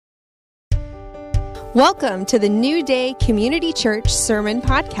Welcome to the New Day Community Church Sermon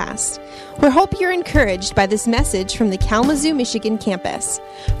Podcast. We hope you're encouraged by this message from the Kalamazoo, Michigan campus.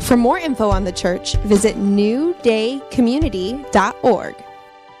 For more info on the church, visit newdaycommunity.org.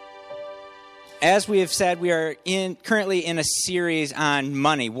 As we have said, we are currently in a series on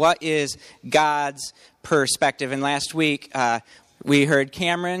money. What is God's perspective? And last week, we heard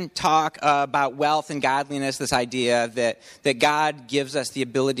Cameron talk about wealth and godliness, this idea that God gives us the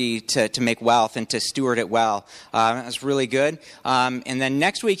ability to make wealth and to steward it well. That's really good. And then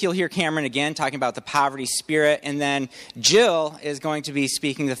next week, you'll hear Cameron again talking about the poverty spirit. And then Jill is going to be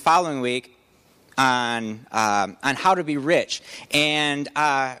speaking the following week on how to be rich. And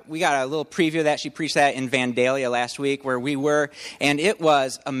we got a little preview of that. She preached that in Vandalia last week where we were, and it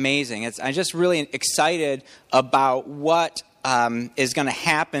was amazing. I'm just really excited about what is going to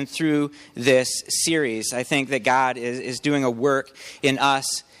happen through this series. I think that God is doing a work in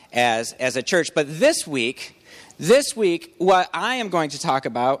us as a church. But this week, what I am going to talk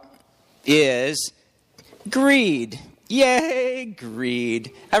about is greed. Yay,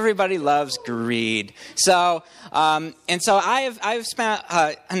 greed. Everybody loves greed. So I've spent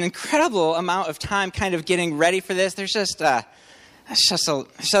an incredible amount of time kind of getting ready for this. There's just it's just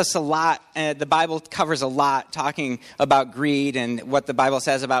a lot. The Bible covers a lot talking about greed and what the Bible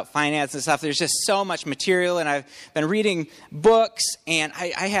says about finance and stuff. There's just so much material, and I've been reading books, and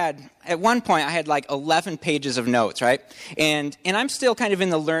I had, at one point, I had like 11 pages of notes, right? And I'm still kind of in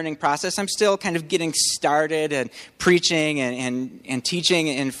the learning process. I'm still kind of getting started and preaching and teaching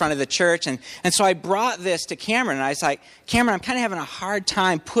in front of the church. And so I brought this to Cameron, and I was like, Cameron, I'm kind of having a hard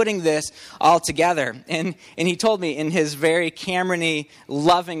time putting this all together. And he told me in his very Cameron-y,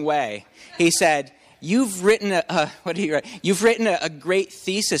 loving way, he said, You've written a great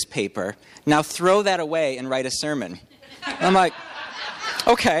thesis paper. Now throw that away and write a sermon. And I'm like,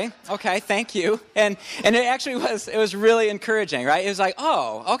 Okay, thank you. And it actually was really encouraging, right? It was like,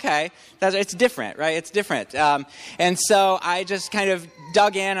 oh, okay, it's different, right? It's different. And so I just kind of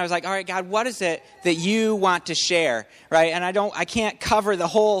dug in. I was like, all right, God, what is it that you want to share, right? And I can't cover the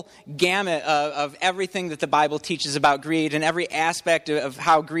whole gamut of everything that the Bible teaches about greed and every aspect of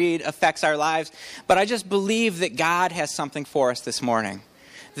how greed affects our lives. But I just believe that God has something for us this morning.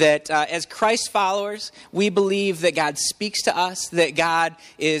 That as Christ followers, we believe that God speaks to us, that God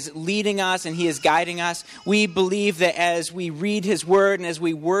is leading us and He is guiding us. We believe that as we read His Word and as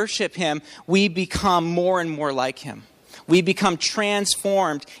we worship Him, we become more and more like Him. We become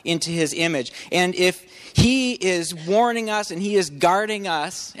transformed into His image. And if He is warning us and He is guarding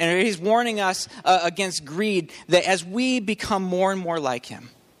us, and He's warning us against greed, that as we become more and more like Him,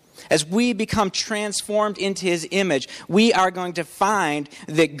 as we become transformed into His image, we are going to find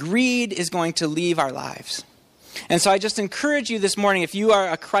that greed is going to leave our lives. And so I just encourage you this morning, if you are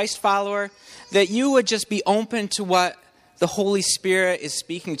a Christ follower, that you would just be open to what the Holy Spirit is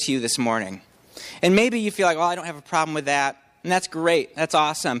speaking to you this morning. And maybe you feel like, I don't have a problem with that. And that's great. That's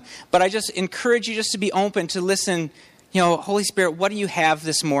awesome. But I just encourage you just to be open to listen. Holy Spirit, what do you have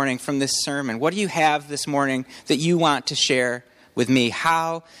this morning from this sermon? What do you have this morning that you want to share with me?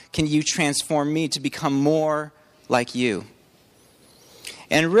 How can you transform me to become more like you?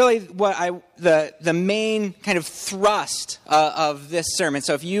 And really the main kind of thrust of this sermon,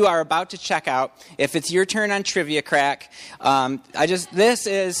 so if you are about to check out, if it's your turn on Trivia Crack, this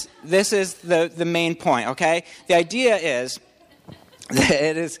is the main point, okay? The idea is that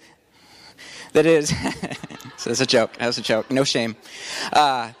it is so that's a joke. That was a joke. No shame.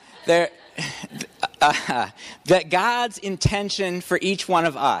 That God's intention for each one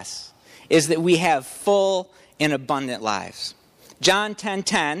of us is that we have full and abundant lives. John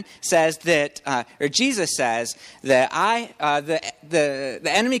 10:10 says that, or Jesus says that the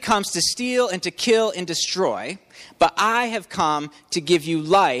enemy comes to steal and to kill and destroy, but I have come to give you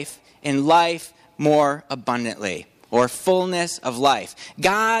life and life more abundantly. Or fullness of life.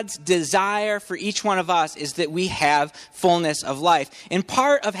 God's desire for each one of us is that we have fullness of life. And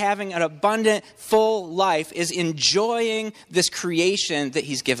part of having an abundant, full life is enjoying this creation that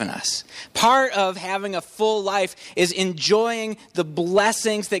He's given us. Part of having a full life is enjoying the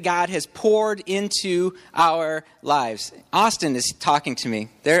blessings that God has poured into our lives. Austin is talking to me.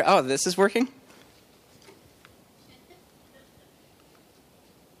 This is working?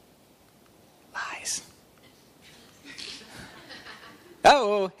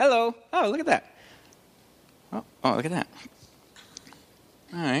 Oh, hello. Oh, look at that. Oh, look at that.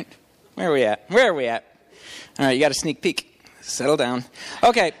 All right. Where are we at? All right, you got a sneak peek. Settle down.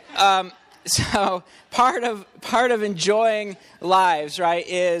 Okay. So part of enjoying lives, right,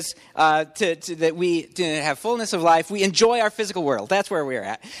 is that we to have fullness of life. We enjoy our physical world. That's where we're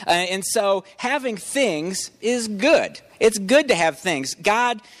at. And so having things is good. It's good to have things.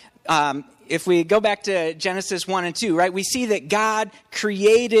 God, if we go back to Genesis 1 and 2, right, we see that God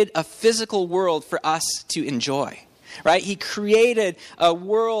created a physical world for us to enjoy. Right? He created a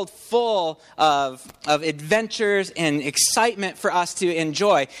world full of adventures and excitement for us to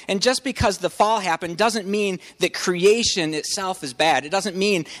enjoy. And just because the fall happened doesn't mean that creation itself is bad. It doesn't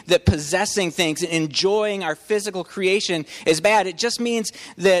mean that possessing things and enjoying our physical creation is bad. It just means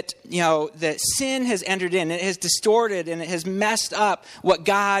that, that sin has entered in. It has distorted and it has messed up what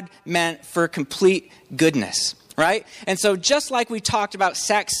God meant for complete goodness. Right? And so just like we talked about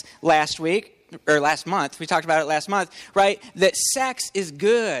sex last month, we talked about it last month, right? That sex is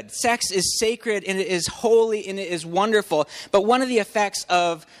good. Sex is sacred and it is holy and it is wonderful. But one of the effects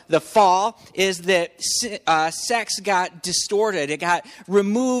of the fall is that sex got distorted. It got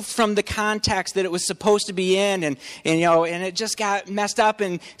removed from the context that it was supposed to be in, and it just got messed up.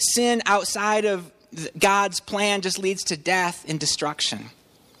 And sin outside of God's plan just leads to death and destruction.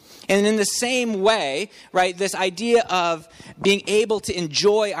 And in the same way, right, this idea of being able to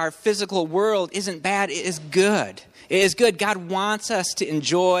enjoy our physical world isn't bad, it is good. It is good. God wants us to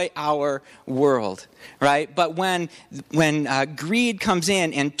enjoy our world, right? But when greed comes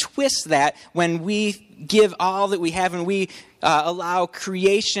in and twists that, when we give all that we have and we allow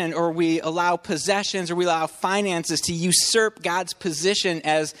creation or we allow possessions or we allow finances to usurp God's position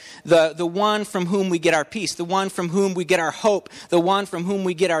as the one from whom we get our peace, the one from whom we get our hope, the one from whom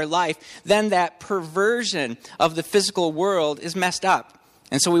we get our life, then that perversion of the physical world is messed up.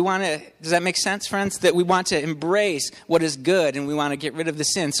 And so we want to, does that make sense, friends? That we want to embrace what is good and we want to get rid of the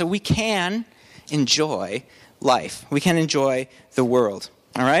sin. So we can enjoy life. We can enjoy the world.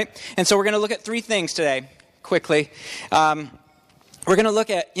 All right? And so we're going to look at three things today, quickly. We're going to look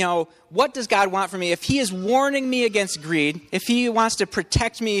at, what does God want from me? If he is warning me against greed, if he wants to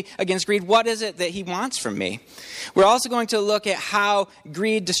protect me against greed, what is it that he wants from me? We're also going to look at how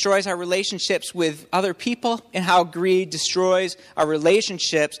greed destroys our relationships with other people and how greed destroys our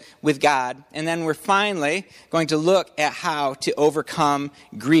relationships with God. And then we're finally going to look at how to overcome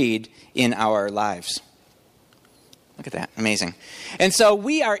greed in our lives. Look at that. Amazing. And so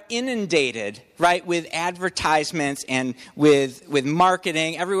we are inundated, right, with advertisements and with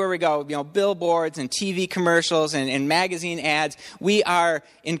marketing. Everywhere we go, billboards and TV commercials and magazine ads. We are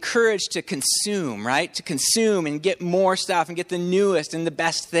encouraged to consume, right? To consume and get more stuff and get the newest and the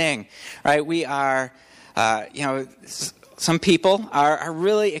best thing, right? We are, some people are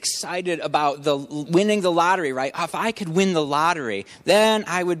really excited about winning the lottery, right? If I could win the lottery, then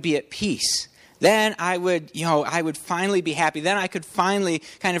I would be at peace. Then I would finally be happy. Then I could finally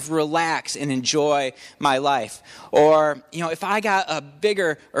kind of relax and enjoy my life. Or, if I got a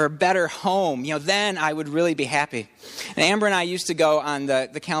bigger or better home, then I would really be happy. And Amber and I used to go on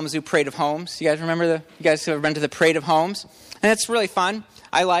the Kalamazoo Parade of Homes. You guys remember you guys have been to the Parade of Homes? And it's really fun.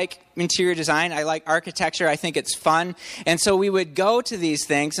 I like interior design. I like architecture. I think it's fun. And so we would go to these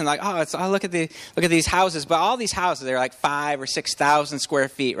things and look at these houses. But all these houses, they're like 5,000 or 6,000 square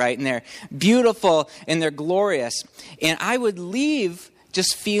feet, right? And they're beautiful and they're glorious. And I would leave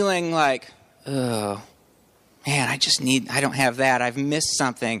just feeling like, oh, man, I don't have that. I've missed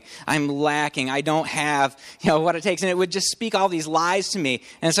something. I'm lacking. I don't have, what it takes. And it would just speak all these lies to me.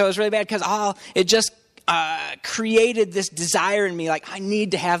 And so it was really bad because it just created this desire in me, like I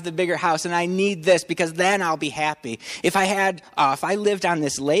need to have the bigger house and I need this because then I'll be happy. If I lived on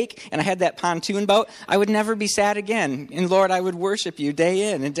this lake and I had that pontoon boat, I would never be sad again. And Lord, I would worship you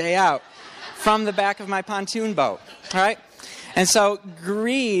day in and day out from the back of my pontoon boat, right? And so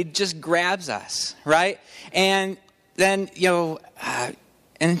greed just grabs us, right? And then,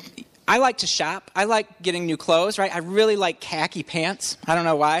 and I like to shop. I like getting new clothes, right? I really like khaki pants. I don't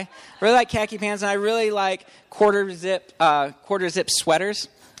know why. I really like khaki pants, and I really like quarter zip sweaters.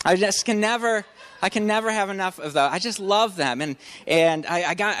 I can never have enough of those. I just love them, and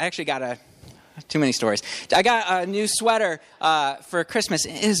I actually got too many stories. I got a new sweater for Christmas.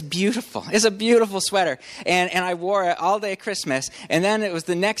 It is beautiful. It's a beautiful sweater, and I wore it all day Christmas, and then it was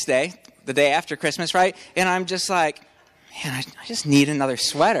the next day, the day after Christmas, right? And I'm just like, man, I just need another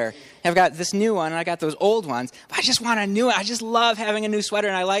sweater. I've got this new one, and I got those old ones. But I just want a new one. I just love having a new sweater,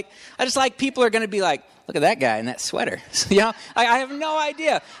 and I just like people are going to be like, look at that guy in that sweater. I have no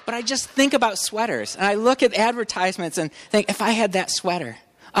idea. But I just think about sweaters, and I look at advertisements and think, if I had that sweater,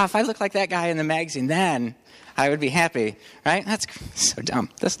 if I looked like that guy in the magazine, then I would be happy, right? That's so dumb.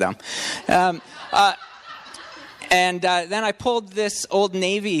 That's dumb. And then I pulled this Old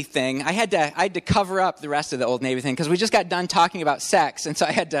Navy thing. I had to cover up the rest of the Old Navy thing because we just got done talking about sex, and so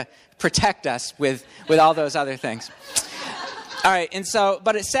I had to protect us with all those other things. All right, and so,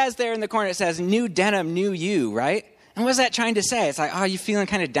 but it says there in the corner, it says, new denim, new you, right? And what is that trying to say? It's like, oh, you're feeling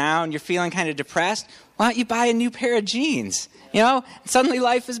kind of down, you're feeling kind of depressed. Why don't you buy a new pair of jeans? Suddenly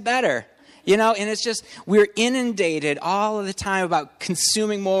life is better. And it's just, we're inundated all of the time about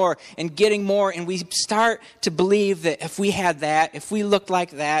consuming more and getting more, and we start to believe that if we had that, if we looked like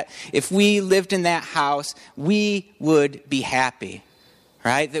that, if we lived in that house, we would be happy,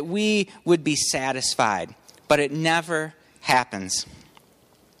 right? That we would be satisfied. But it never happens.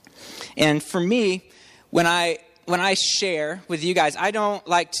 And for me, when I share with you guys, I don't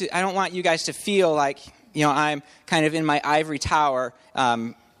want you guys to feel like, I'm kind of in my ivory tower,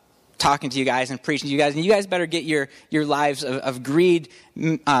 talking to you guys and preaching to you guys, and you guys better get your lives of greed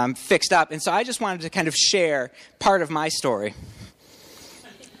fixed up. And so I just wanted to kind of share part of my story.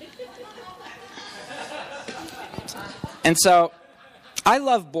 And so I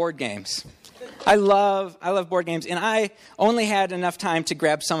love board games. I love board games, and I only had enough time to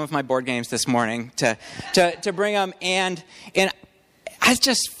grab some of my board games this morning to bring them, and it's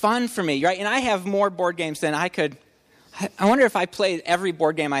just fun for me, right? And I have more board games than I could. I wonder if I played every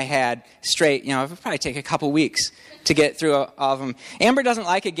board game I had straight, it would probably take a couple weeks to get through all of them. Amber doesn't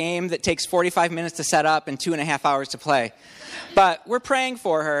like a game that takes 45 minutes to set up and 2.5 hours to play. But we're praying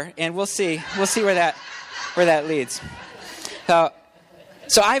for her, and we'll see. We'll see where that leads.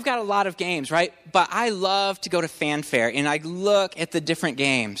 So I've got a lot of games, right? But I love to go to Fanfare, and I look at the different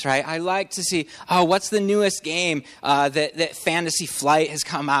games, right? I like to see, what's the newest game that Fantasy Flight has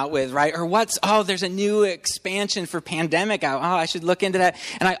come out with, right? Or there's a new expansion for Pandemic out. I should look into that.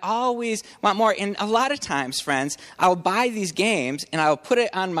 And I always want more. And a lot of times, friends, I'll buy these games, and I'll put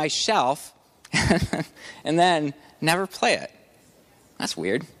it on my shelf, and then never play it. That's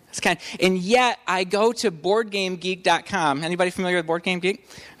weird. And yet, I go to BoardGameGeek.com. Anybody familiar with Board Game Geek?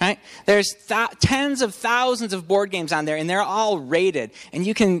 Right? There's tens of thousands of board games on there, and they're all rated. And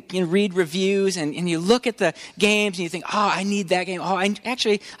you can read reviews, and you look at the games, and you think, I need that game. I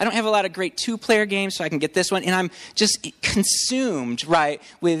don't have a lot of great two-player games, so I can get this one. And I'm just consumed, right,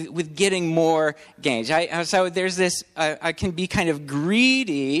 with getting more games. So there's this, I can be kind of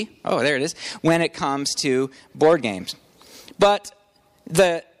greedy, there it is, when it comes to board games. But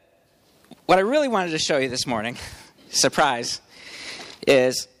what I really wanted to show you this morning, surprise,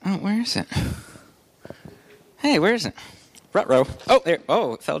 is, where is it? Hey, where is it? Ruh-roh. There.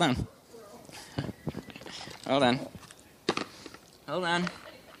 It fell down. Hold on.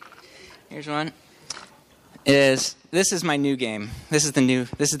 Here's one. This is my new game. This is the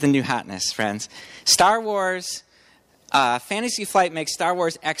new hotness, friends. Star Wars Fantasy Flight makes Star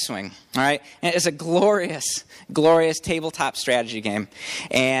Wars X-Wing, all right? And it's a glorious, glorious tabletop strategy game.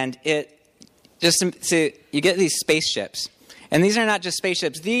 And you get these spaceships. And these are not just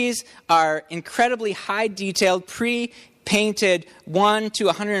spaceships. These are incredibly high-detailed, pre-painted 1 to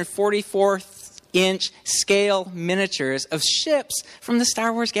 144th-inch scale miniatures of ships from the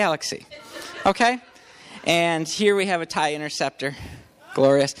Star Wars galaxy. Okay? And here we have a TIE Interceptor.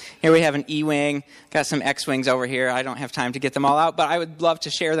 Glorious. Here we have an E-Wing. Got some X-Wings over here. I don't have time to get them all out, but I would love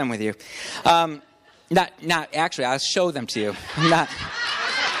to share them with you. Not actually, I'll show them to you.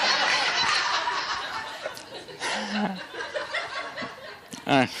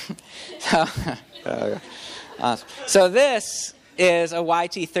 So this is a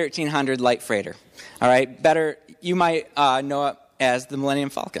YT-1300 light freighter. All right, you might know it as the Millennium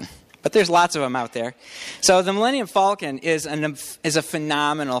Falcon, but there's lots of them out there. So the Millennium Falcon is a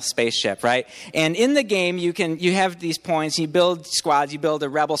phenomenal spaceship, right? And in the game, you have these points. You build squads. You build a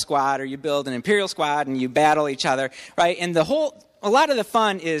rebel squad, or you build an Imperial squad, and you battle each other, right? And a lot of the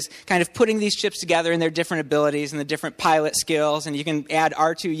fun is kind of putting these ships together and their different abilities and the different pilot skills, and you can add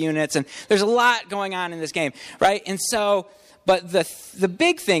R2 units, and there's a lot going on in this game, right? And so, but the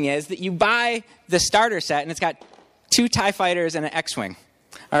big thing is that you buy the starter set, and it's got 2 TIE fighters and an X-Wing,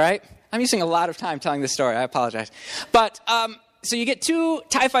 all right? I'm using a lot of time telling this story. I apologize. But, so you get 2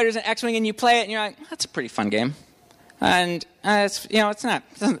 TIE fighters and X-Wing, and you play it, and you're like, that's a pretty fun game. And, it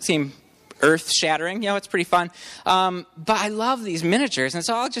doesn't seem earth-shattering. It's pretty fun. But I love these miniatures, and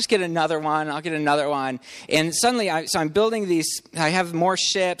so I'll just get another one. And suddenly, I'm building these. I have more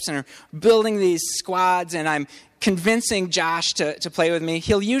ships, and I'm building these squads, and I'm convincing Josh to play with me.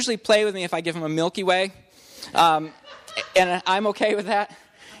 He'll usually play with me if I give him a Milky Way, and I'm okay with that.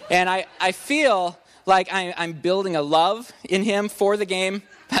 And I feel like I'm building a love in him for the game.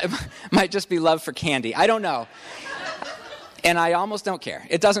 It might just be love for candy. I don't know. And I almost don't care.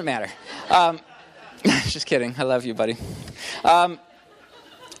 It doesn't matter. Just kidding. I love you, buddy.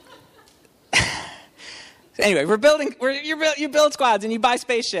 Anyway, you build squads and you buy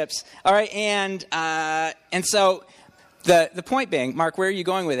spaceships, all right? And so the point being, Mark, where are you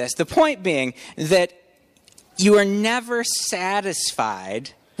going with this? The point being that you are never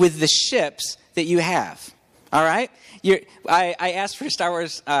satisfied with the ships that you have, all right? I asked for Star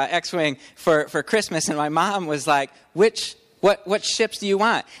Wars X-Wing for Christmas, and my mom was like, What ships do you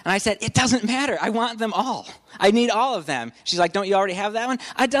want? And I said, it doesn't matter. I want them all. I need all of them. She's like, don't you already have that one?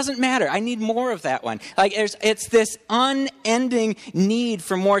 It doesn't matter. I need more of that one. Like, it's this unending need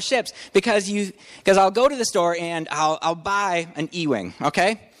for more ships because I'll go to the store and I'll buy an E-Wing,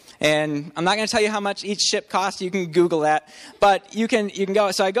 okay? And I'm not going to tell you how much each ship costs. You can Google that. But you can go.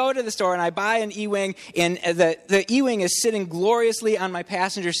 So I go to the store and I buy an E-Wing. And the E-Wing is sitting gloriously on my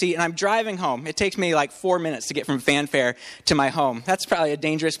passenger seat. And I'm driving home. It takes me like 4 minutes to get from Fanfare to my home. That's probably a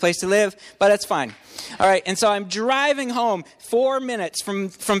dangerous place to live, but it's fine. All right. And so I'm driving home 4 minutes from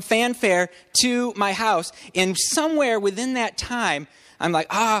Fanfare to my house. And somewhere within that time, I'm like,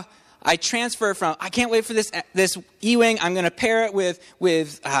 I transfer from, I can't wait for this E-Wing. I'm going to pair it with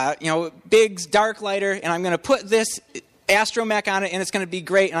Big's Dark Lighter, and I'm going to put this astromech on it, and it's going to be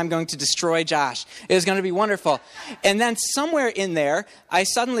great, and I'm going to destroy Josh. It is going to be wonderful. And then somewhere in there, I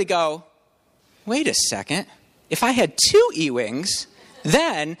suddenly go, wait a second. If I had 2 E-Wings,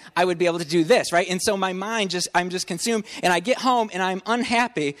 then I would be able to do this, right? And so my mind I'm just consumed, and I get home, and I'm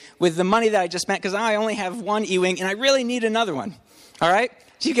unhappy with the money that I just spent, because now I only have 1 E-Wing, and I really need another one, all right?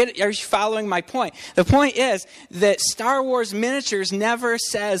 Are you following my point? The point is that Star Wars Miniatures never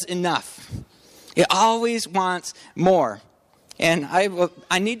says enough. It always wants more. And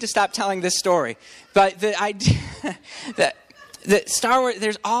I need to stop telling this story. But the idea that Star Wars,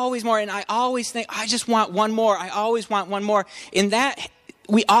 there's always more. And I always think, I just want one more. I always want one more. In that,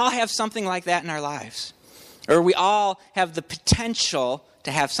 we all have something like that in our lives. Or we all have the potential to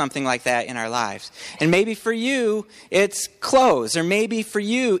have something like that in our lives. And maybe for you, it's clothes, or maybe for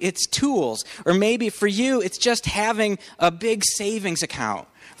you, it's tools, or maybe for you, it's just having a big savings account,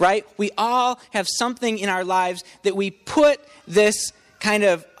 right? We all have something in our lives that we put this kind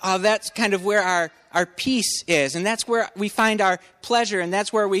of, that's kind of where our peace is, and that's where we find our pleasure, and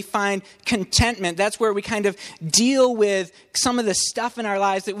that's where we find contentment. That's where we kind of deal with some of the stuff in our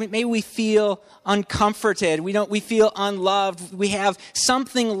lives that maybe we feel uncomforted. We feel unloved. We have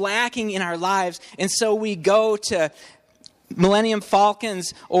something lacking in our lives, and so we go to Millennium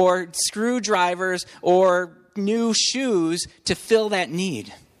Falcons or screwdrivers or new shoes to fill that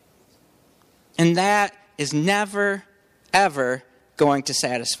need. And that is never, ever going to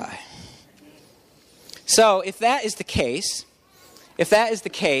satisfy. So if that is the case,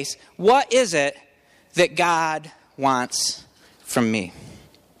 what is it that God wants from me?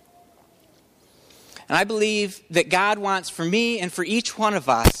 And I believe that God wants for me and for each one of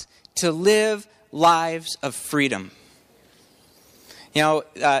us to live lives of freedom. You know,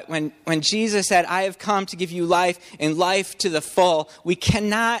 when Jesus said, I have come to give you life and life to the full, we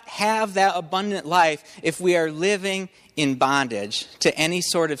cannot have that abundant life if we are living in bondage to any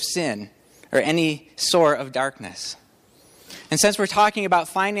sort of sin or any sort of darkness. And since we're talking about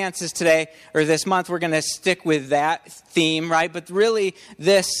finances today, or this month, we're going to stick with that theme, right? But really,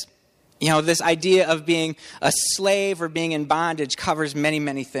 this idea of being a slave or being in bondage covers many,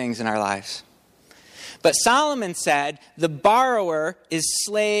 many things in our lives. But Solomon said, the borrower is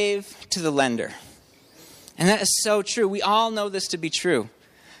slave to the lender. And that is so true. We all know this to be true.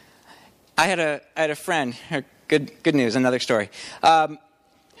 I had a friend, good news, another story.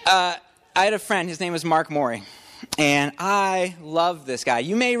 I had a friend, his name was Mark Morey. And I love this guy.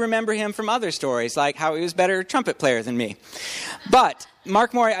 You may remember him from other stories, like how he was a better trumpet player than me. But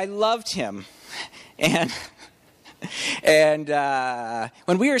Mark Morey, I loved him. And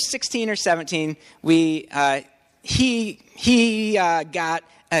when we were 16 or 17, he got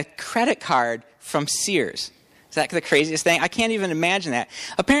a credit card from Sears. Is that the craziest thing? I can't even imagine that.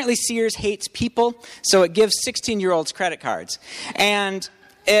 Apparently Sears hates people, so it gives 16-year-olds credit cards. And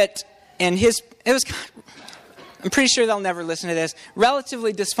I'm pretty sure they'll never listen to this,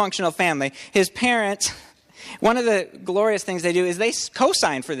 relatively dysfunctional family. His parents, one of the glorious things they do is they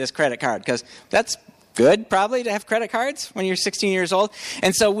co-sign for this credit card, because that's good, probably, to have credit cards when you're 16 years old.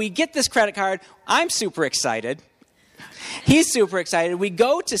 And so we get this credit card. I'm super excited. He's super excited. We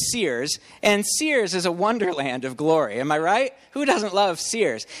go to Sears, and Sears is a wonderland of glory. Am I right? Who doesn't love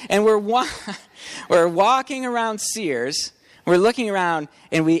Sears? And we're walking around Sears. We're looking around,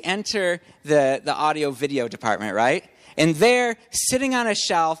 and we enter the audio-video department, right? And there, sitting on a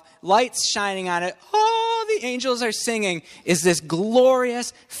shelf, lights shining on it, all the angels are singing is this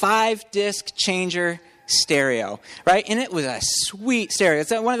glorious 5-disc changer stereo, right? And it was a sweet stereo.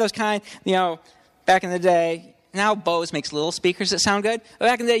 It's one of those kind, back in the day, now Bose makes little speakers that sound good. But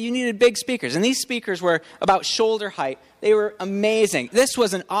back in the day, you needed big speakers. And these speakers were about shoulder height. They were amazing. This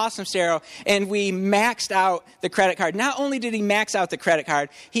was an awesome stereo. And we maxed out the credit card. Not only did he max out the credit card,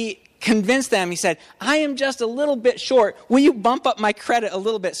 he convinced them, he said, I am just a little bit short. Will you bump up my credit a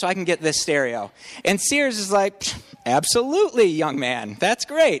little bit so I can get this stereo? And Sears is like, absolutely, young man. That's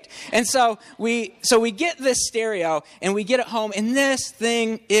great. And so we get this stereo and we get it home, and this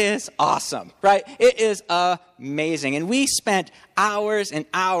thing is awesome, right? It is amazing. And we spent hours and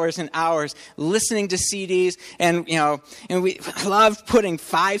hours and hours listening to CDs, and we loved putting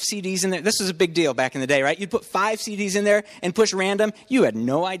 5 CDs in there. This was a big deal back in the day, right? You'd put 5 CDs in there and push random. You had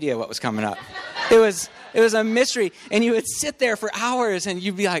no idea what was coming up. It was a mystery, and you would sit there for hours, and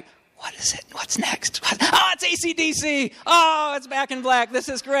you'd be like, what is it? What's next? Oh, it's AC/DC. Oh, it's Back in Black. This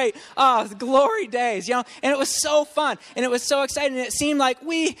is great. Oh, the glory days, And it was so fun, and it was so exciting. And it seemed like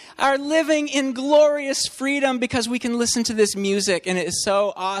we are living in glorious freedom because we can listen to this music, and it is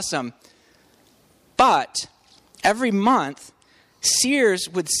so awesome. But every month, Sears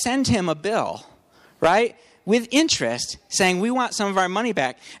would send him a bill, right, with interest, saying, we want some of our money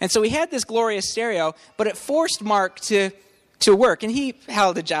back. And so he had this glorious stereo, but it forced Mark to work, and he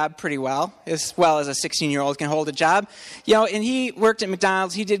held a job pretty well as a 16-year-old can hold a job, and he worked at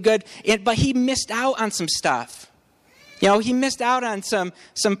McDonald's. He did good, but he missed out on some stuff. He missed out on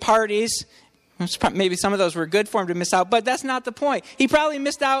some parties. Maybe some of those were good for him to miss out, but that's not the point. He probably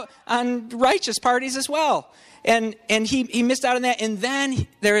missed out on righteous parties as well. And he missed out on that. And then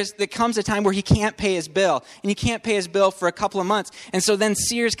there comes a time where he can't pay his bill. And he can't pay his bill for a couple of months. And so then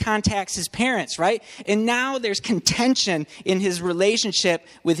Sears contacts his parents, right? And now there's contention in his relationship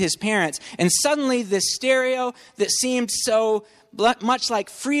with his parents. And suddenly this stereo that seemed so much like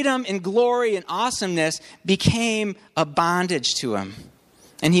freedom and glory and awesomeness became a bondage to him.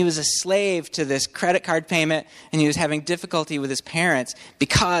 And he was a slave to this credit card payment, and he was having difficulty with his parents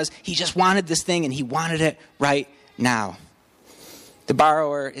because he just wanted this thing, and he wanted it right now. The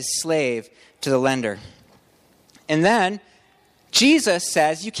borrower is slave to the lender. And then Jesus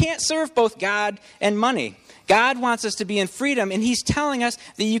says you can't serve both God and money. God wants us to be in freedom, and he's telling us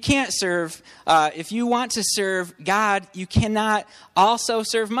that you can't serve, if you want to serve God, you cannot also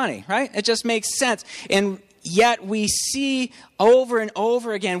serve money, right? It just makes sense. And yet we see over and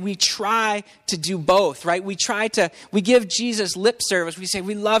over again, we try to do both, right? We give Jesus lip service. We say,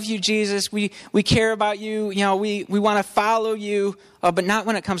 we love you, Jesus. We care about you. We want to follow you, but not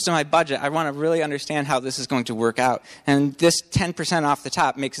when it comes to my budget. I want to really understand how this is going to work out. And this 10% off the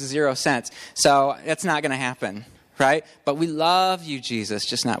top makes 0 sense. So it's not going to happen, right? But we love you, Jesus,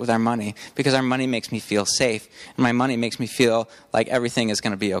 just not with our money, because our money makes me feel safe. And my money makes me feel like everything is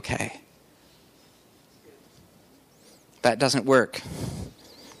going to be okay. That doesn't work.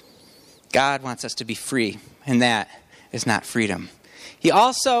 God wants us to be free, and that is not freedom. He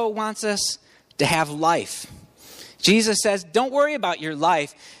also wants us to have life. Jesus says, don't worry about your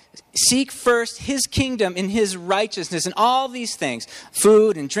life. Seek first his kingdom and his righteousness, and all these things,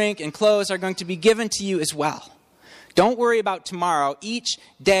 food and drink and clothes, are going to be given to you as well. Don't worry about tomorrow. Each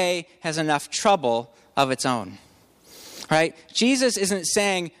day has enough trouble of its own. Right? Jesus isn't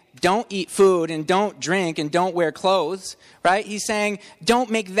saying, don't eat food and don't drink and don't wear clothes, right? He's saying, don't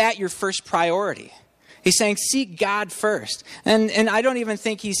make that your first priority. He's saying, seek God first. And I don't even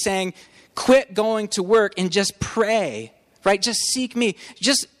think he's saying, quit going to work and just pray, right? Just seek me.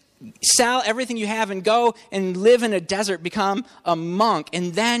 Just sell everything you have and go and live in a desert, become a monk,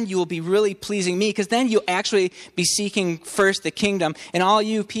 and then you will be really pleasing me, because then you'll actually be seeking first the kingdom. And all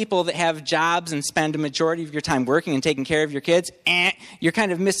you people that have jobs and spend a majority of your time working and taking care of your kids, you're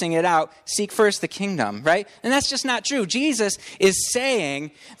kind of missing it out. Seek first the kingdom, right? And that's just not true. Jesus is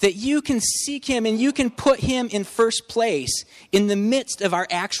saying that you can seek him and you can put him in first place in the midst of our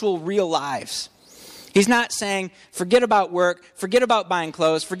actual real lives. He's not saying, forget about work, forget about buying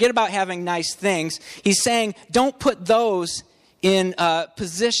clothes, forget about having nice things. He's saying, don't put those in a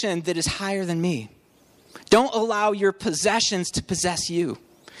position that is higher than me. Don't allow your possessions to possess you.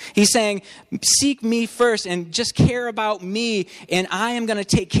 He's saying, seek me first and just care about me, and I am going to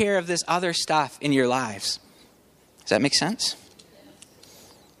take care of this other stuff in your lives. Does that make sense?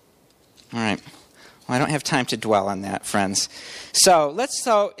 All right. Well, I don't have time to dwell on that, friends. So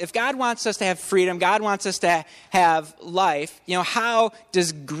if God wants us to have freedom, God wants us to have life, how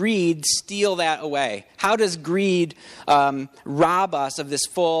does greed steal that away? How does greed rob us of this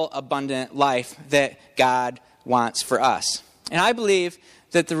full, abundant life that God wants for us? And I believe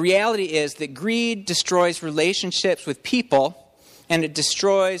that the reality is that greed destroys relationships with people, and it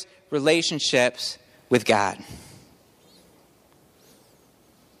destroys relationships with God.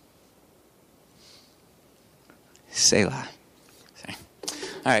 Selah. Sorry.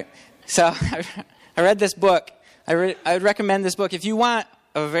 All right. So I read this book. I would recommend this book. If you want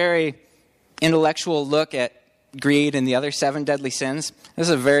a very intellectual look at greed and the other 7 deadly sins, this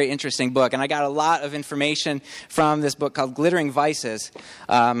is a very interesting book. And I got a lot of information from this book called Glittering Vices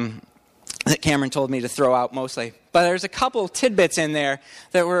that Cameron told me to throw out mostly. But there's a couple tidbits in there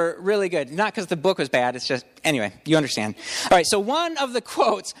that were really good. Not because the book was bad. It's just, anyway, you understand. All right, so one of the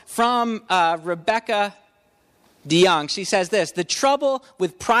quotes from Rebecca DeYoung, she says this: "The trouble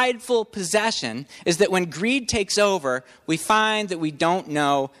with prideful possession is that when greed takes over, we find that we don't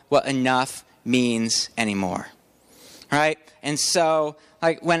know what enough means anymore." Right? And so,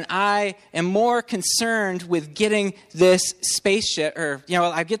 like, when I am more concerned with getting this spaceship, or,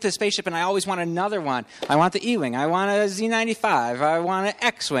 I get this spaceship and I always want another one. I want the E-Wing. I want a Z-95. I want an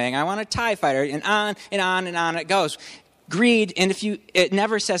X-Wing. I want a TIE Fighter. And on and on and on it goes. Greed, and it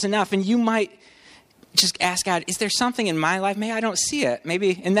never says enough. And you might just ask God, is there something in my life? Maybe I don't see it.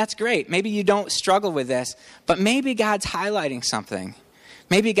 Maybe, and that's great. Maybe you don't struggle with this. But maybe God's highlighting something.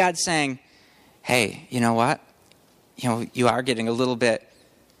 Maybe God's saying, hey, you know what? You are getting a little bit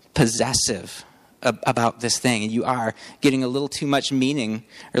possessive about this thing, and you are getting a little too much meaning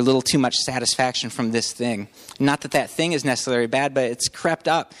or a little too much satisfaction from this thing. Not that that thing is necessarily bad, but it's crept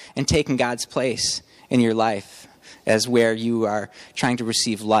up and taken God's place in your life as where you are trying to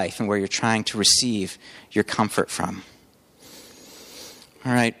receive life and where you're trying to receive your comfort from.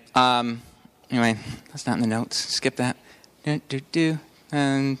 All right. Anyway, that's not in the notes. Skip that.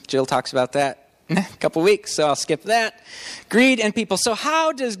 And Jill talks about that in a couple weeks, so I'll skip that. Greed and people. So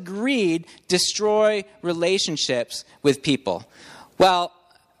how does greed destroy relationships with people? Well,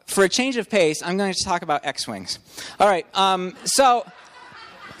 for a change of pace, I'm going to talk about X-Wings. All right. So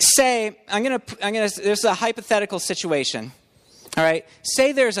say there's a hypothetical situation. All right.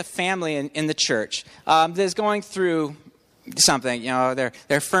 Say there's a family in the church that's going through something,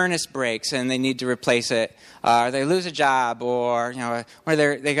 their furnace breaks and they need to replace it, or they lose a job, or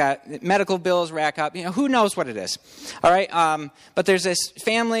they got medical bills rack up. Who knows what it is? All right, but there's this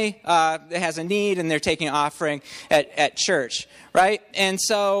family that has a need and they're taking an offering at church, right? And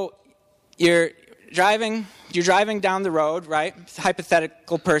so you're driving down the road, right?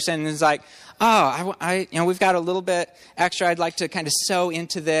 Hypothetical person is like, we've got a little bit extra. I'd like to kind of sow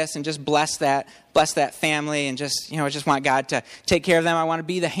into this and just bless that family, and just, I just want God to take care of them. I want to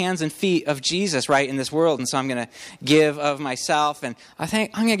be the hands and feet of Jesus, right, in this world. And so I'm going to give of myself, and I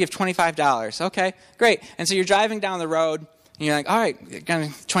think I'm going to give $25. Okay, great. And so you're driving down the road, and you're like, all right,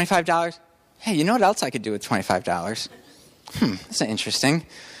 $25. Hey, you know what else I could do with $25? That's interesting.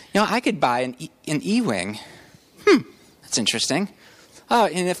 I could buy an E-Wing. That's interesting. Oh,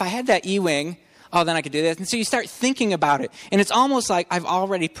 and if I had that E-Wing, then I could do this. And so you start thinking about it. And it's almost like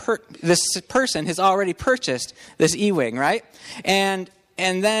this person has already purchased this E-Wing, right? And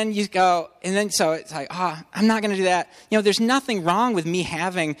then you go, so it's like, I'm not going to do that. There's nothing wrong with me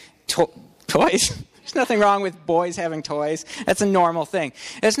having toys. There's nothing wrong with boys having toys. That's a normal thing.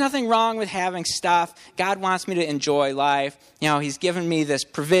 There's nothing wrong with having stuff. God wants me to enjoy life. He's given me this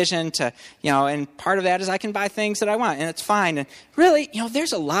provision to, and part of that is I can buy things that I want, and it's fine. And really,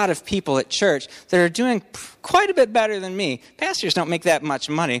 there's a lot of people at church that are doing quite a bit better than me. Pastors don't make that much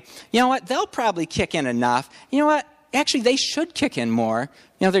money. You know what? They'll probably kick in enough. You know what? Actually, they should kick in more.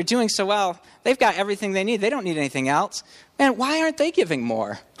 They're doing so well. They've got everything they need. They don't need anything else. Man, why aren't they giving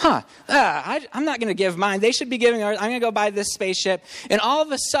more? I'm not going to give mine. They should be giving ours. I'm going to go buy this spaceship. And all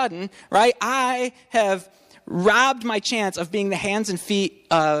of a sudden, right, I have robbed my chance of being the hands and feet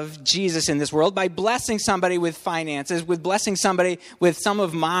of Jesus in this world by blessing somebody with finances, with blessing somebody with some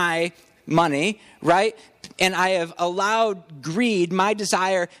of my money, right? And I have allowed greed, my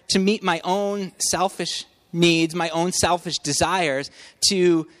desire to meet my own selfish needs, my own selfish desires,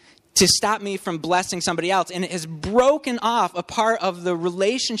 to stop me from blessing somebody else. And it has broken off a part of the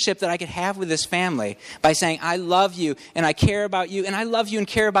relationship that I could have with this family by saying, I love you and I care about you, and I love you and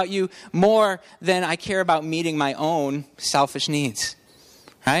care about you more than I care about meeting my own selfish needs,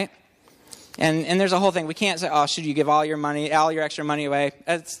 right? And there's a whole thing. We can't say, should you give all your money, all your extra money away?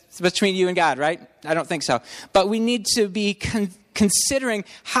 It's between you and God, right? I don't think so. But we need to be considering,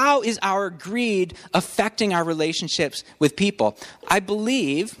 how is our greed affecting our relationships with people? I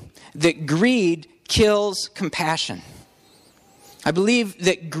believe that greed kills compassion. I believe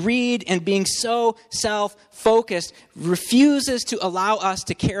that greed and being so self-focused refuses to allow us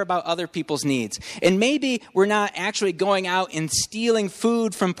to care about other people's needs. And maybe we're not actually going out and stealing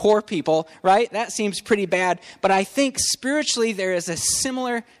food from poor people, right? That seems pretty bad. But I think spiritually there is a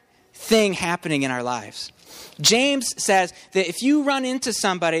similar thing happening in our lives. James says that if you run into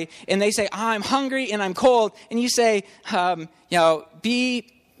somebody and they say, I'm hungry and I'm cold, and you say,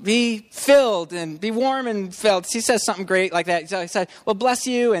 be filled and be warm and filled. He says something great like that. He said, well, bless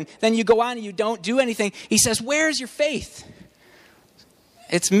you. And then you go on and you don't do anything. He says, where's your faith?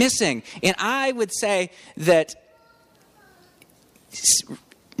 It's missing. And I would say that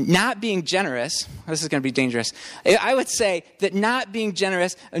not being generous, this is going to be dangerous. I would say that not being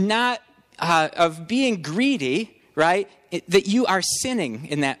generous, of being greedy, right, that you are sinning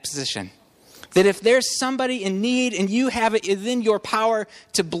in that position. That if there's somebody in need and you have it within your power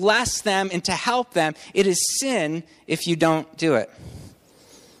to bless them and to help them, it is sin if you don't do it.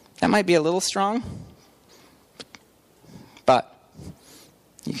 That might be a little strong, but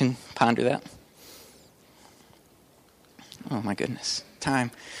you can ponder that. Oh my goodness,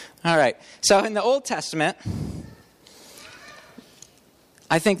 time. All right, so in the Old Testament,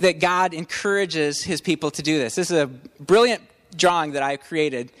 I think that God encourages his people to do this. This is a brilliant drawing that I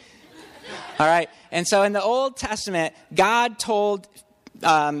created. All right, and so in the Old Testament, God told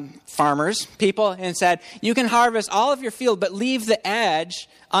farmers, people, and said, you can harvest all of your field, but leave the edge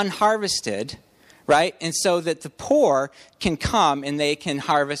unharvested, right? And so that the poor can come and they can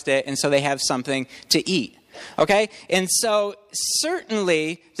harvest it, and so they have something to eat. Okay, and so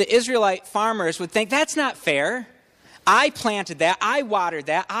certainly the Israelite farmers would think, that's not fair. I planted that, I watered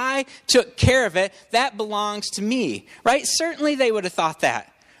that, I took care of it, that belongs to me, right? Certainly they would have thought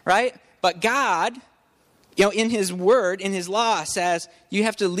that, right? But God, in his word, in his law, says you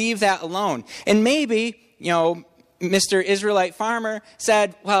have to leave that alone. And maybe, Mr. Israelite farmer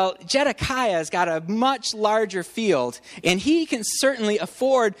said, well, Zedekiah's got a much larger field, and he can certainly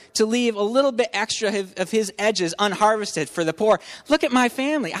afford to leave a little bit extra of his edges unharvested for the poor. Look at my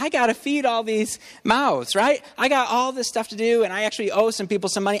family. I got to feed all these mouths, right? I got all this stuff to do, and I actually owe some people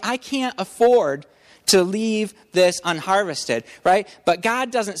some money. I can't afford to leave this unharvested, right? But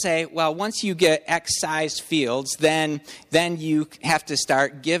God doesn't say, well, once you get X-sized fields, then you have to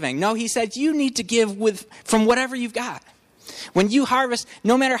start giving. No, he said you need to give from whatever you've got. When you harvest,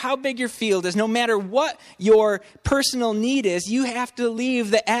 no matter how big your field is, no matter what your personal need is, you have to leave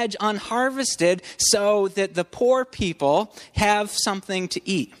the edge unharvested so that the poor people have something to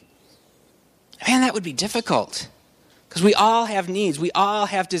eat. Man, that would be difficult. Because we all have needs. We all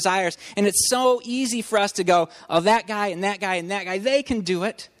have desires. And it's so easy for us to go, oh, that guy and that guy and that guy, they can do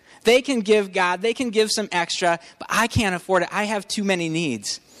it. They can give God. They can give some extra. But I can't afford it. I have too many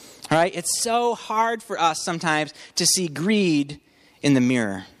needs. All right? It's so hard for us sometimes to see greed in the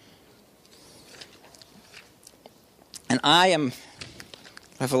mirror. And I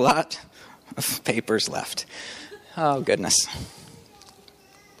have a lot of papers left. Oh, goodness.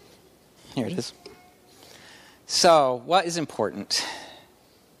 Here it is. So, what is important?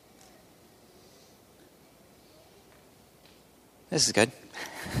 This is good.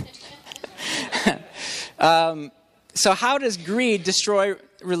 So how does greed destroy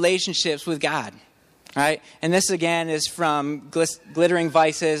relationships with God? Right? And this again is from Glittering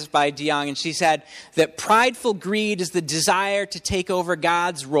Vices by DeYoung. And she said that prideful greed is the desire to take over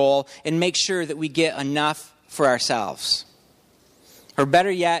God's role and make sure that we get enough for ourselves. Or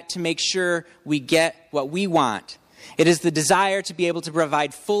better yet, to make sure we get what we want. It is the desire to be able to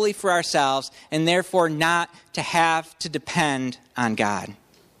provide fully for ourselves and therefore not to have to depend on God.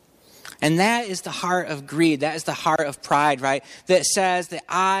 And that is the heart of greed. That is the heart of pride, right? That says that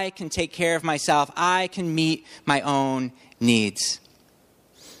I can take care of myself. I can meet my own needs.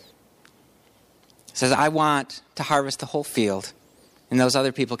 It says I want to harvest the whole field and those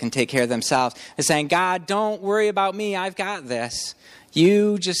other people can take care of themselves. It's saying, God, don't worry about me. I've got this.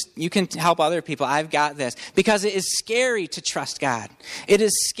 You can help other people. I've got this. Because it is scary to trust God. It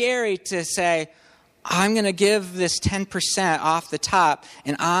is scary to say, I'm going to give this 10% off the top,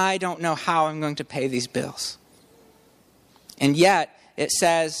 and I don't know how I'm going to pay these bills. And yet, it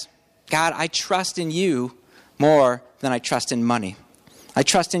says, God, I trust in you more than I trust in money. I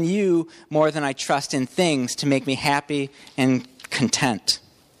trust in you more than I trust in things to make me happy and content.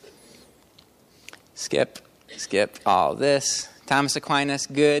 Skip all this. Thomas Aquinas,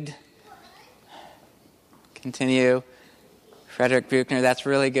 good. Continue. Frederick Buechner, that's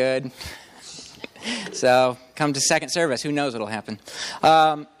really good. So, come to second service. Who knows what will happen?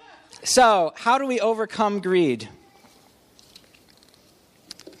 So, how do we overcome greed?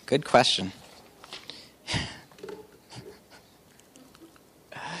 Good question.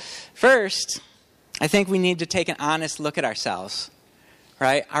 First, I think we need to take an honest look at ourselves,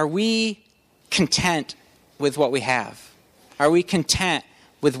 right? Are we content with what we have? Are we content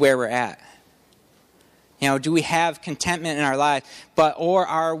with where we're at? Do we have contentment in our life? Or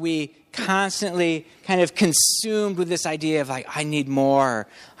are we constantly kind of consumed with this idea of like, I need more, or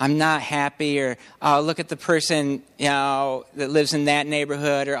I'm not happy, or oh, look at the person, that lives in that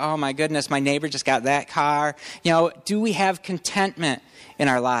neighborhood, or oh my goodness, my neighbor just got that car. Do we have contentment in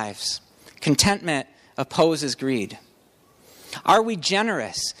our lives? Contentment opposes greed. Are we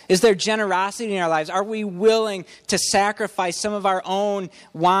generous? Is there generosity in our lives? Are we willing to sacrifice some of our own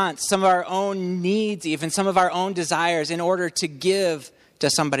wants, some of our own needs, even some of our own desires in order to give to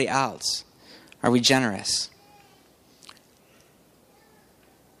somebody else? Are we generous?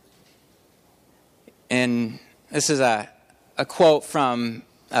 And this is a quote from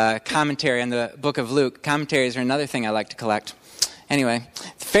a commentary on the book of Luke. Commentaries are another thing I like to collect. Anyway,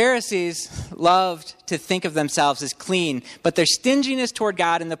 the Pharisees loved to think of themselves as clean, but their stinginess toward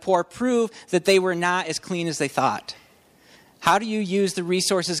God and the poor proved that they were not as clean as they thought. How do you use the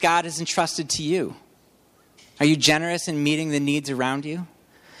resources God has entrusted to you? Are you generous in meeting the needs around you?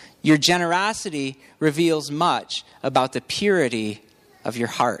 Your generosity reveals much about the purity of your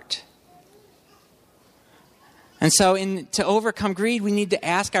heart. And so to overcome greed, we need to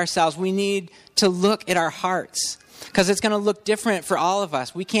ask ourselves, we need to look at our hearts. Because it's going to look different for all of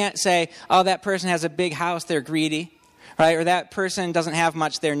us. We can't say, oh, that person has a big house, they're greedy. Right? Or that person doesn't have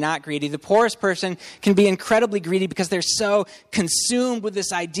much, they're not greedy. The poorest person can be incredibly greedy because they're so consumed with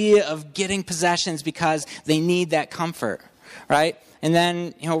this idea of getting possessions because they need that comfort. Right? And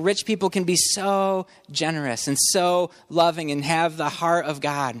then, rich people can be so generous and so loving and have the heart of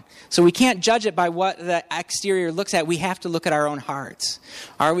God. So we can't judge it by what the exterior looks at. We have to look at our own hearts.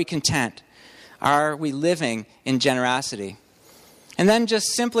 Are we content? Are we living in generosity? And then just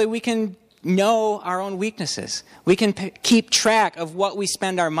simply we can know our own weaknesses. We can keep track of what we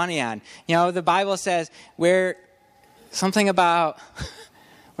spend our money on. The Bible says something about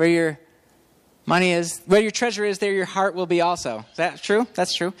where your money is, where your treasure is, there your heart will be also. Is that true?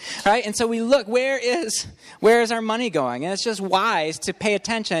 That's true. Right? And so we look, where is our money going? And it's just wise to pay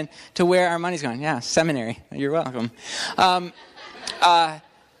attention to where our money's going. Yeah, seminary. You're welcome.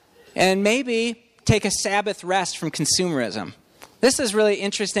 And maybe take a Sabbath rest from consumerism. This is a really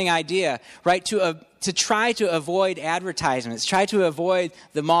interesting idea, right? To try to avoid advertisements, try to avoid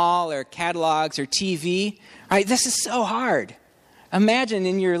the mall or catalogs or TV. Right? This is so hard. Imagine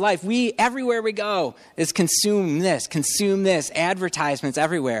in your life, everywhere we go is consume this, advertisements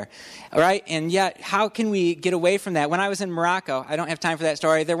everywhere. All right? And yet, how can we get away from that? When I was in Morocco, I don't have time for that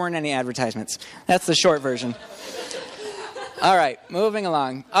story, there weren't any advertisements. That's the short version. All right, moving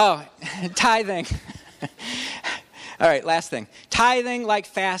along. Oh, tithing. All right, last thing. Tithing, like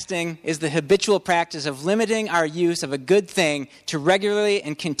fasting, is the habitual practice of limiting our use of a good thing to regularly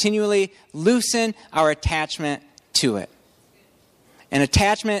and continually loosen our attachment to it. An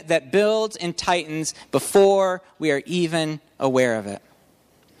attachment that builds and tightens before we are even aware of it.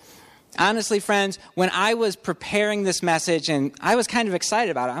 Honestly, friends, when I was preparing this message, and I was kind of excited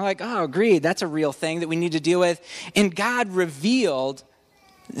about it, I'm like, oh, greed, that's a real thing that we need to deal with. And God revealed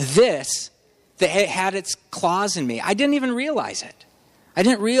this, that it had its claws in me. I didn't even realize it. I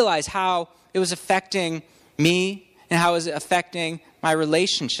didn't realize how it was affecting me and how it was affecting my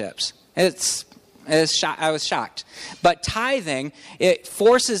relationships. I was shocked. But tithing, it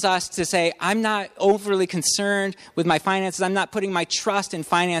forces us to say, I'm not overly concerned with my finances. I'm not putting my trust in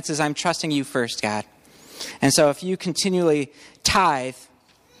finances. I'm trusting you first, God. And so if you continually tithe,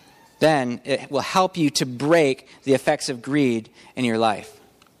 then it will help you to break the effects of greed in your life.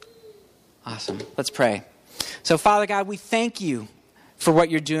 Awesome. Let's pray. So, Father God, we thank you for what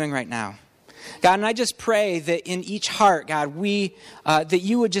you're doing right now. God, and I just pray that in each heart, God, that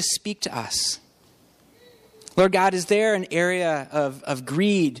you would just speak to us. Lord God, is there an area of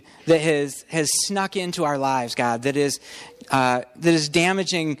greed that has snuck into our lives, God, that is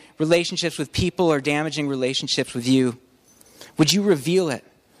damaging relationships with people or damaging relationships with you? Would you reveal it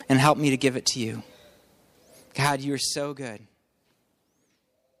and help me to give it to you? God, you are so good.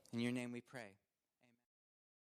 In your name we pray.